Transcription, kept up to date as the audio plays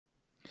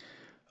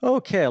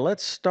Okay,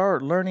 let's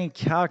start learning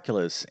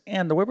calculus.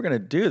 And the way we're going to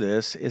do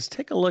this is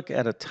take a look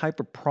at a type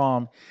of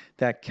problem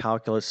that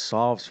calculus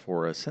solves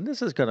for us. And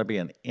this is going to be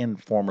an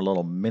informal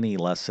little mini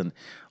lesson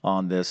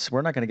on this.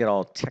 We're not going to get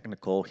all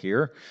technical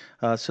here.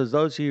 So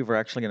those of you who are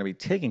actually going to be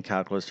taking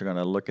calculus are going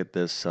to look at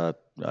this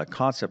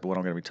concept of what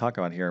I'm going to be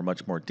talking about here in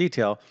much more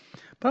detail.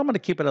 But I'm going to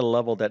keep it at a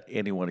level that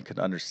anyone could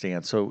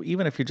understand. So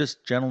even if you're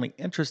just generally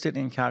interested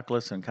in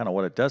calculus and kind of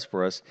what it does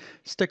for us,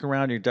 stick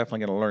around. You're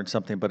definitely going to learn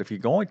something. But if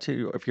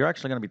you're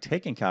actually going to be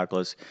taking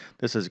calculus,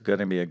 this is going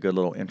to be a good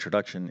little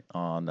introduction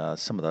on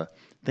some of the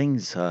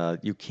things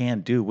you can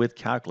do with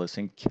calculus.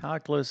 And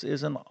calculus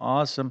is an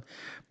awesome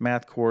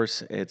math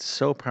course. It's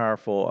so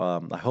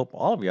powerful. I hope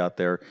all of you out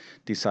there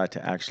decide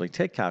to actually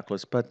take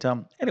calculus. But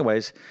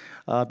anyways,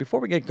 before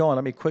we get going,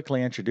 let me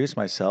quickly introduce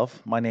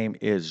myself. My name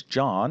is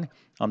John.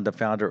 I'm the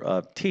founder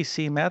of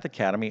TC Math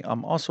Academy.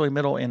 I'm also a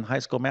middle and high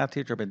school math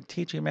teacher. I've been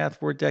teaching math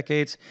for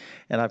decades,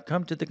 and I've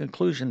come to the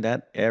conclusion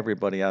that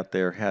everybody out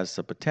there has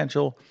the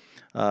potential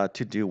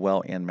to do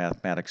well in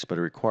mathematics, but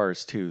it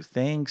requires two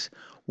things.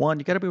 One,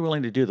 you got to be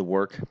willing to do the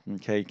work.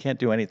 Okay, you can't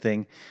do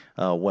anything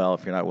well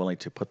if you're not willing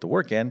to put the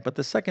work in. But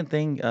the second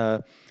thing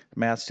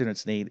math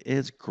students need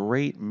is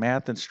great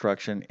math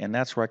instruction, and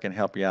that's where I can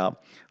help you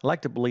out. I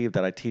like to believe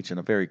that I teach in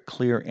a very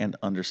clear and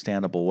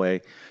understandable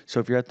way. So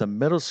if you're at the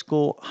middle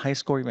school, high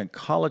school, or even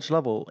college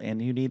level,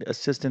 and you need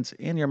assistance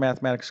in your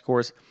mathematics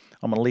course,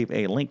 I'm going to leave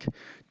a link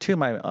to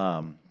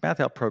my Math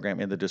Help program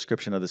in the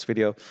description of this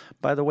video.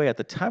 By the way, at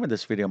the time of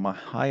this video, my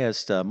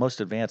highest,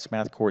 most advanced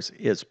math course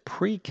is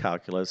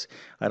pre-calculus.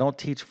 I don't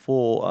teach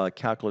full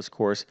calculus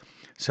course,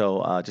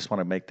 so I just want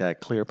to make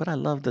that clear. But I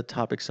love the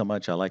topic so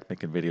much, I like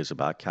making videos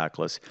about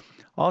calculus.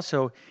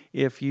 Also,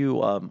 if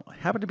you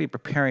happen to be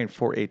preparing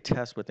for a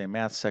test with a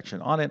math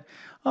section on it,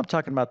 I'm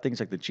talking about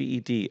things like the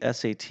GED,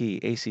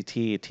 SAT,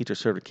 ACT, teacher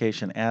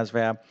certification,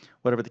 ASVAB,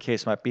 whatever the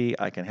case might be,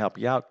 I can help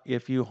you out.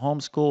 If you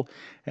homeschool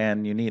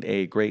and you need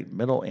a great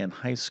middle and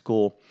high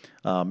school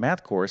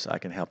math course, I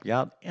can help you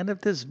out. And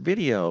if this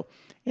video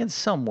in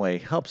some way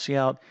helps you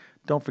out,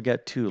 don't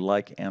forget to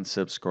like and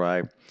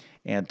subscribe.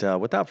 And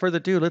without further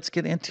ado, let's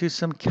get into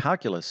some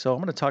calculus. So I'm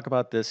going to talk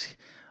about this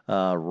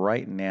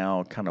right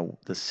now, kind of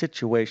the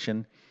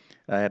situation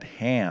at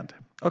hand.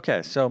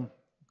 Okay, so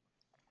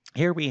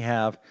here we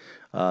have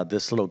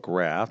this little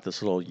graph,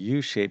 this little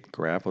U-shaped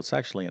graph. Well, it's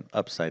actually an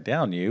upside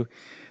down U.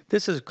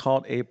 This is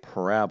called a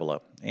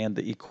parabola. And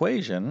the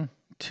equation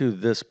to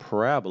this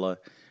parabola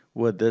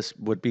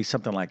would be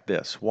something like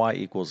this. Y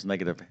equals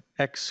negative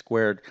x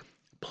squared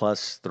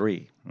plus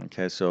 3.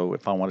 Okay, so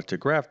if I wanted to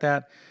graph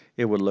that,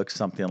 it would look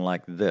something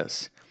like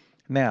this.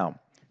 Now,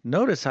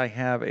 notice I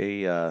have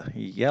a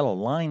yellow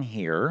line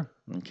here,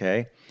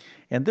 okay?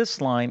 And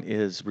this line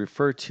is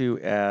referred to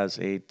as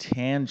a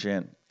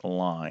tangent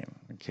line,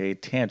 okay?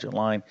 Tangent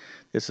line,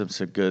 this is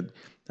some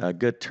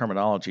good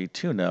terminology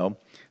to know.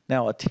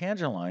 Now, a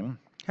tangent line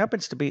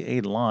happens to be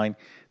a line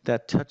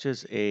that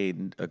touches a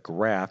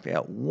graph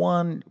at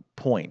one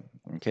point,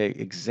 okay?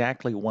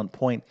 Exactly one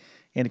point.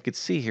 And you can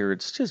see here,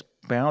 it's just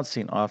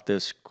bouncing off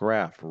this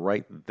graph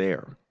right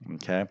there,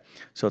 okay?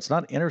 So it's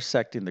not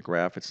intersecting the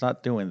graph. It's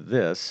not doing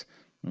this,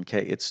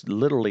 okay? It's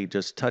literally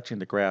just touching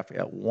the graph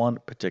at one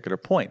particular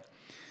point.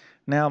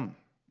 Now,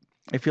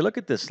 if you look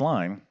at this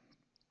line,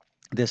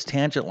 this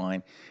tangent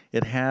line,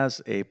 it has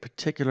a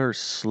particular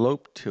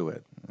slope to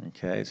it,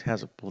 okay? It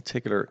has a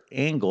particular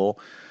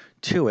angle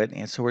to it,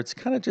 and so it's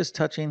kind of just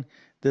touching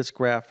this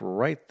graph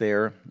right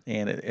there,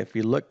 and if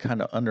you look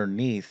kind of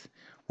underneath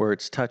where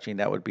it's touching,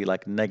 that would be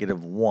like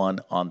 -1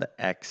 on the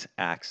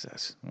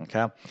x-axis,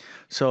 okay?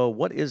 So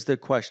what is the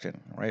question,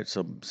 right?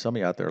 So some of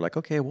you out there are like,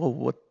 okay, well,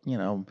 what,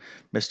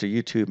 Mr.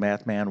 YouTube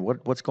Math Man,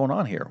 what's going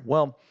on here?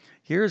 Well,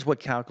 here's what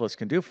calculus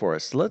can do for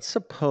us. Let's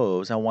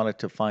suppose I wanted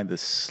to find the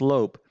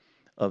slope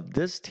of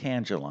this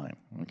tangent line,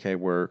 okay,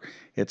 where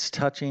it's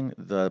touching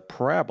the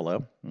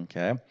parabola,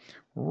 okay,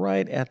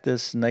 right at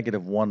this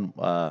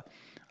 -1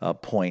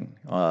 point,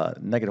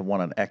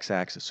 -1 on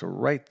x-axis. So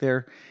right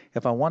there,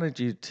 if I wanted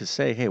you to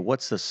say, hey,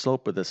 what's the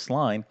slope of this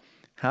line?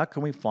 How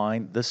can we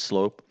find the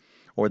slope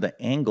or the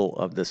angle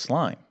of this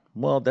line?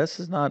 Well, this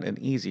is not an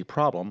easy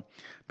problem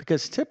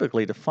because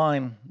typically to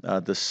find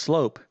the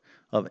slope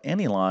of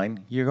any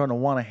line, you're going to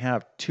want to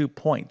have 2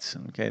 points.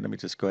 Okay, let me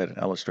just go ahead and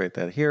illustrate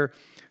that here.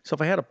 So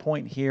if I had a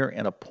point here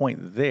and a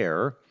point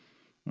there,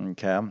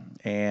 okay,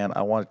 and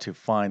I wanted to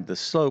find the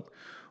slope,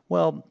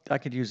 well, I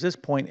could use this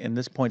point and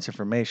this point's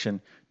information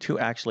to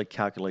actually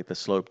calculate the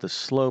slope. The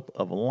slope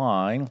of a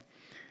line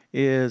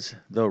is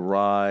the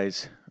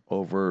rise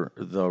over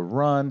the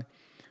run,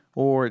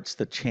 or it's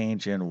the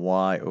change in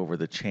y over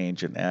the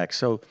change in x.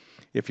 So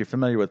if you're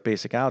familiar with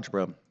basic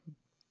algebra,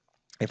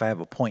 if I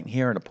have a point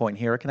here and a point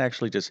here, I can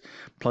actually just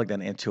plug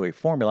that into a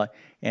formula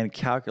and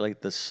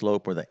calculate the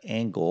slope or the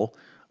angle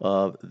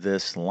of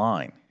this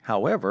line.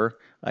 However,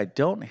 I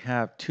don't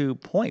have 2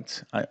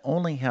 points. I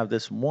only have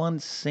this one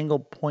single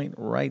point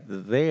right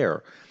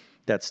there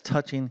that's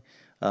touching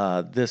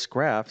this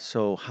graph.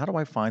 So how do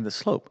I find the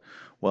slope?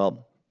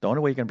 Well, the only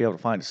way you're going to be able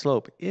to find the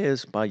slope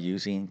is by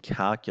using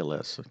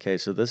calculus. Okay,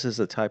 so this is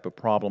the type of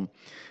problem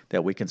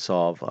that we can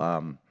solve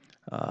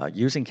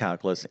using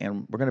calculus,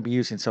 and we're going to be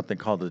using something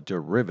called the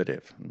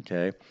derivative.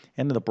 Okay,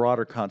 and the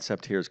broader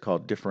concept here is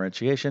called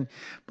differentiation.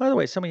 By the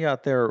way, some of you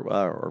out there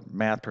are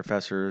math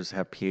professors,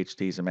 have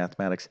PhDs in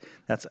mathematics.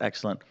 That's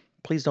excellent.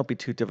 Please don't be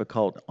too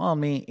difficult on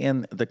me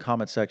in the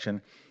comment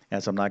section,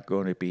 as I'm not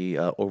going to be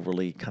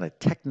overly kind of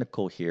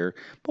technical here.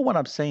 But what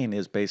I'm saying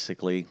is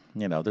basically,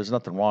 there's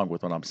nothing wrong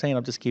with what I'm saying.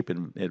 I'm just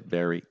keeping it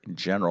very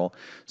general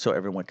so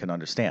everyone can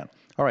understand.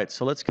 All right,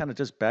 so let's kind of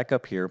just back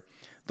up here.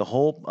 The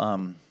whole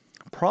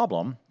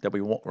problem that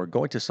we're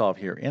going to solve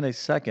here in a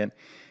second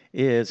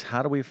is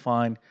how do we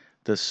find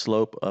the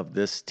slope of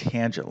this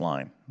tangent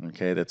line,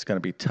 okay, that's going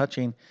to be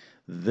touching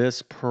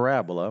this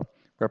parabola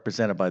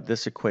represented by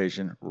this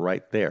equation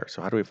right there.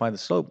 So how do we find the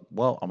slope?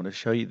 Well, I'm going to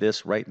show you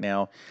this right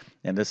now,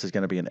 and this is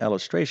going to be an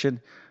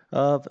illustration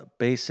of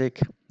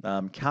basic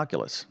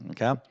calculus,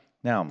 okay?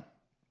 Now,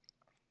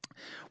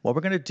 what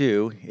we're going to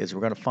do is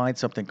we're going to find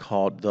something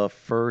called the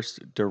first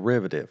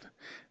derivative.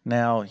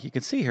 Now, you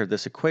can see here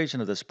this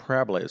equation of this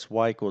parabola is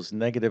y equals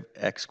negative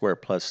x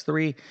squared plus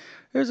 3.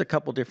 There's a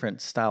couple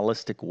different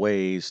stylistic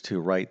ways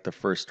to write the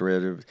first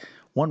derivative.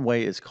 One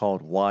way is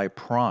called y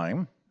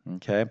prime,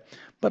 okay?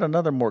 But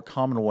another more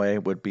common way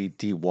would be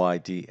dy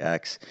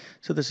dx.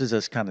 So this is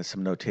just kind of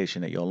some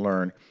notation that you'll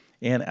learn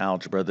in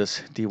algebra.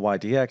 This dy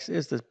dx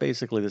is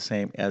basically the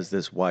same as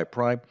this y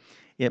prime.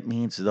 It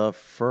means the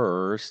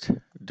first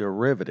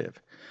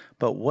derivative.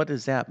 But what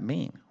does that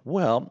mean?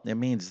 Well, it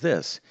means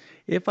this.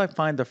 If I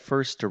find the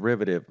first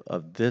derivative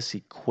of this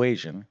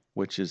equation,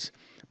 which is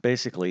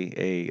basically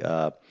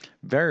a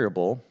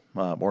variable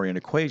or an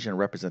equation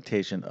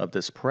representation of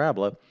this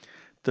parabola,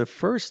 the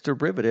first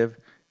derivative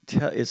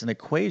is an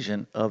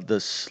equation of the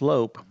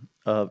slope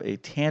of a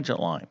tangent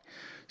line.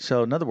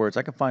 So in other words,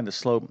 I can find the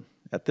slope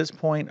at this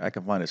point, I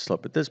can find a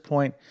slope at this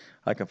point,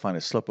 I can find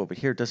a slope over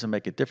here. It doesn't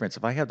make a difference.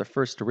 If I have the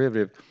first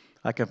derivative,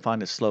 I can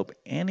find a slope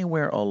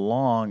anywhere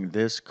along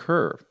this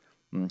curve.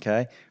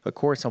 Okay, of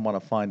course I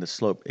want to find the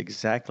slope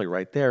exactly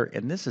right there,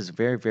 and this is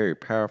very, very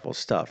powerful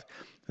stuff.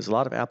 There's a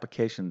lot of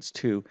applications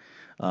to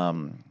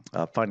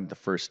finding the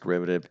first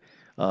derivative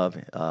of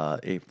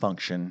a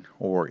function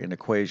or an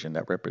equation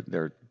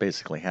that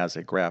basically has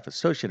a graph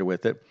associated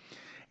with it.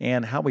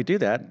 And how we do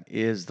that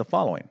is the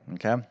following,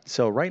 okay?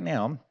 So right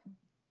now,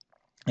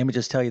 let me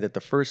just tell you that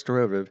the first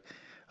derivative,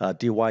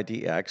 dy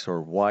dx,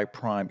 or y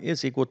prime,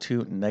 is equal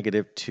to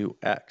negative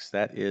 2x.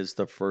 That is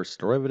the first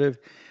derivative,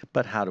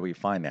 but how do we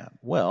find that?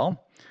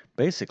 Well,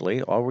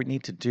 basically, all we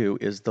need to do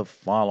is the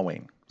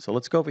following. So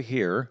let's go over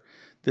here.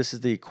 This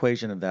is the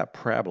equation of that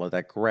parabola,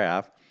 that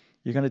graph.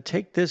 You're going to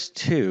take this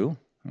 2,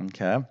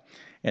 okay, and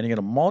you're going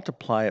to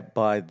multiply it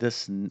by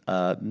this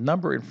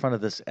number in front of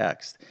this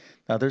x.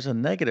 Now, there's a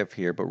negative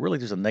here, but really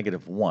there's a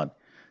negative 1.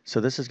 So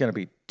this is going to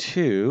be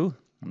 2,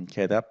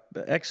 okay, that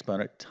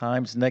exponent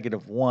times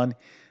negative 1.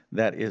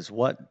 That is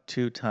what?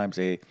 2 times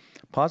a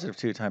positive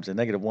 2 times a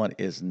negative 1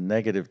 is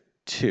negative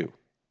 2,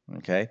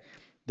 okay?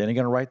 Then you're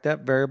going to write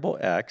that variable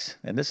x,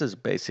 and this is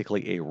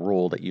basically a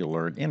rule that you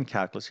learn in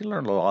calculus. You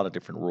learn a lot of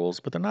different rules,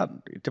 but they're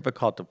not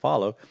difficult to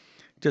follow.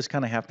 You just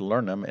kind of have to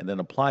learn them and then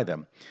apply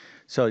them.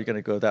 So you're going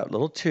to go that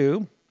little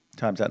 2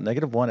 times that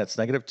negative 1, that's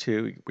negative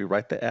 2. We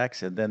write the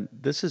x, and then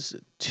this is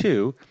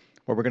 2.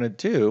 What we're going to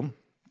do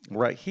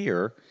right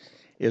here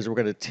is we're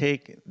going to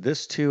take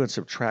this 2 and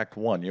subtract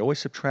 1. You always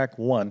subtract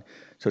 1,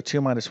 so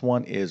 2 minus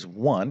 1 is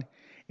 1,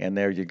 and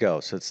there you go.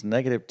 So it's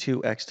negative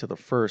 2x to the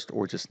first,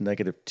 or just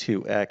negative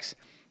 2x.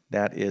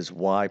 That is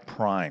y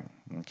prime,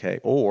 okay,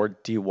 or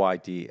dy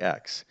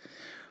dx.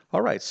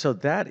 All right, so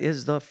that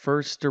is the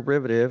first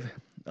derivative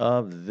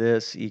of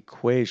this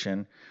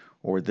equation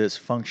or this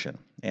function.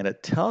 And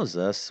it tells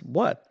us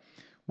what?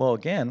 Well,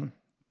 again,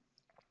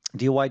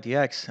 dy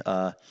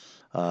dx,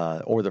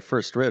 or the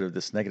first derivative,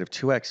 this negative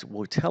 2x,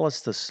 will tell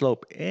us the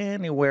slope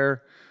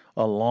anywhere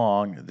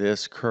along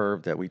this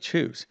curve that we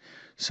choose.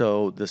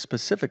 So the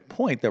specific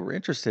point that we're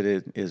interested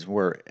in is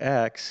where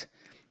x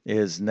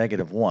is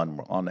negative 1.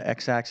 On the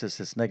x-axis,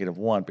 it's negative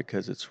 1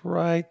 because it's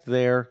right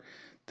there.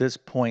 This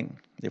point,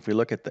 if we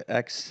look at the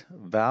x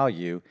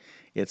value,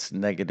 it's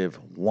negative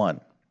 1.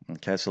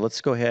 Okay, so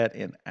let's go ahead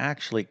and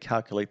actually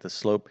calculate the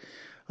slope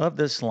of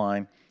this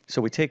line.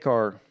 So we take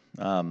our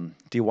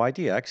dy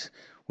dx,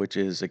 which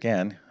is,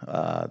 again,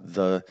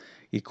 the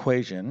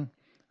equation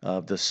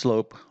of the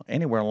slope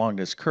anywhere along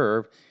this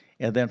curve.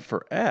 And then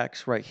for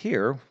x right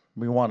here,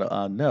 we want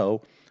to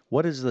know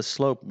what is the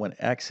slope when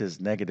x is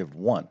negative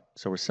 1.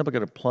 So we're simply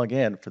going to plug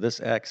in for this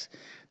x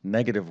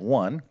negative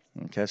 1.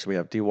 Okay, so we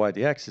have dy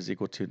dx is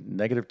equal to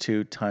negative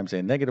 2 times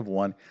a negative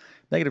 1.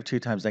 Negative 2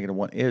 times negative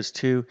 1 is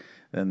 2,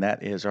 and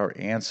that is our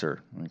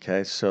answer.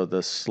 Okay, so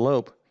the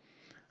slope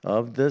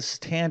of this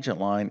tangent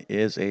line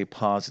is a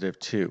positive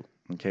 2,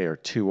 okay, or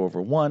 2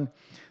 over 1.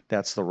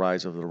 That's the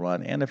rise over the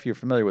run. And if you're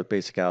familiar with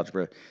basic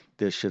algebra,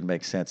 this should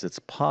make sense. It's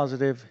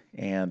positive,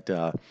 and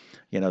the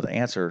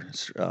answer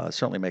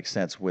certainly makes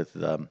sense with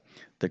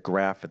the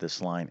graph of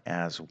this line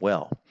as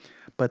well.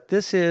 but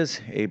this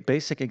is a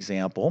basic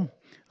example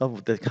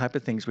of the type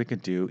of things we can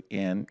do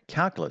in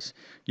calculus.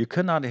 You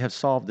could not have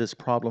solved this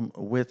problem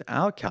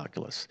without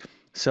calculus.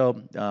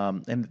 So,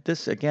 and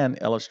this again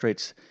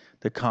illustrates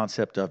the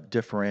concept of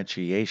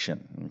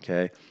differentiation.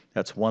 Okay,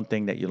 that's one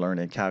thing that you learn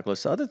in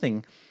calculus. The other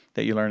thing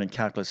that you learn in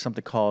calculus is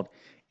something called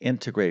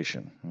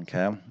integration.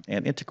 Okay,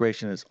 and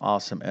integration is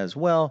awesome as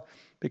well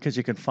because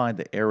you can find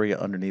the area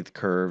underneath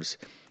curves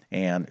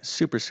and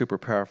super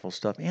powerful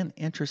stuff and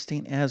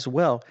interesting as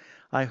well.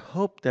 I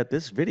hope that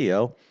this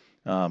video,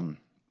 um,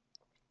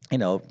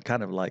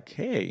 kind of like,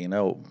 hey,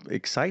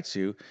 excites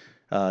you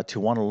to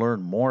want to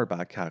learn more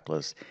about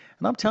calculus.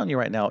 And I'm telling you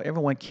right now,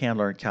 everyone can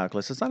learn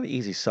calculus. It's not an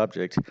easy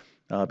subject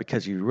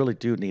because you really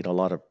do need a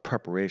lot of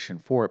preparation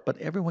for it, but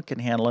everyone can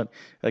handle it.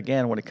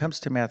 Again, when it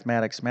comes to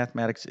mathematics,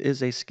 mathematics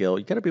is a skill.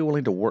 You got to be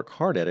willing to work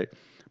hard at it.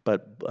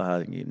 But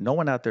no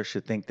one out there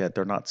should think that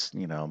they're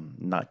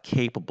not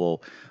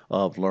capable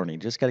of learning.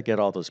 Just got to get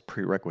all those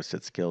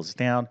prerequisite skills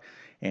down,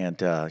 and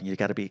you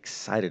got to be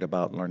excited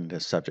about learning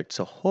this subject.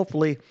 So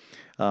hopefully,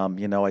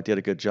 I did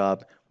a good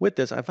job with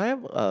this. I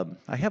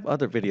have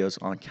other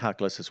videos on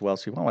calculus as well,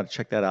 so you might want to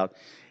check that out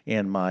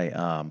in my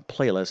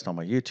playlist on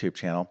my YouTube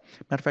channel.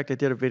 Matter of fact, I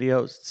did a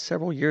video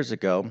several years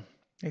ago,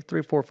 maybe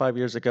 3, 4, 5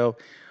 years ago,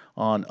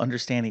 on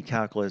understanding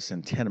calculus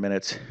in 10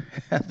 minutes.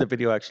 The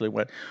video actually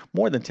went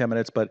more than 10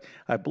 minutes, but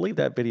I believe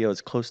that video is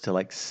close to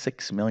like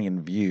 6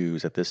 million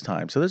views at this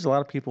time. So there's a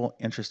lot of people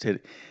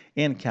interested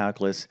in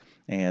calculus.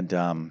 And,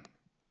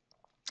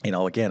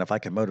 again, if I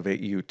can motivate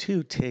you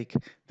to take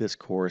this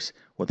course,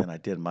 well, then I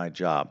did my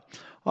job.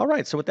 All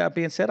right. So with that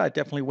being said, I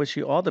definitely wish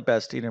you all the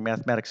best in your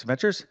mathematics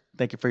adventures.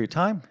 Thank you for your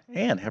time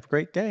and have a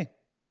great day.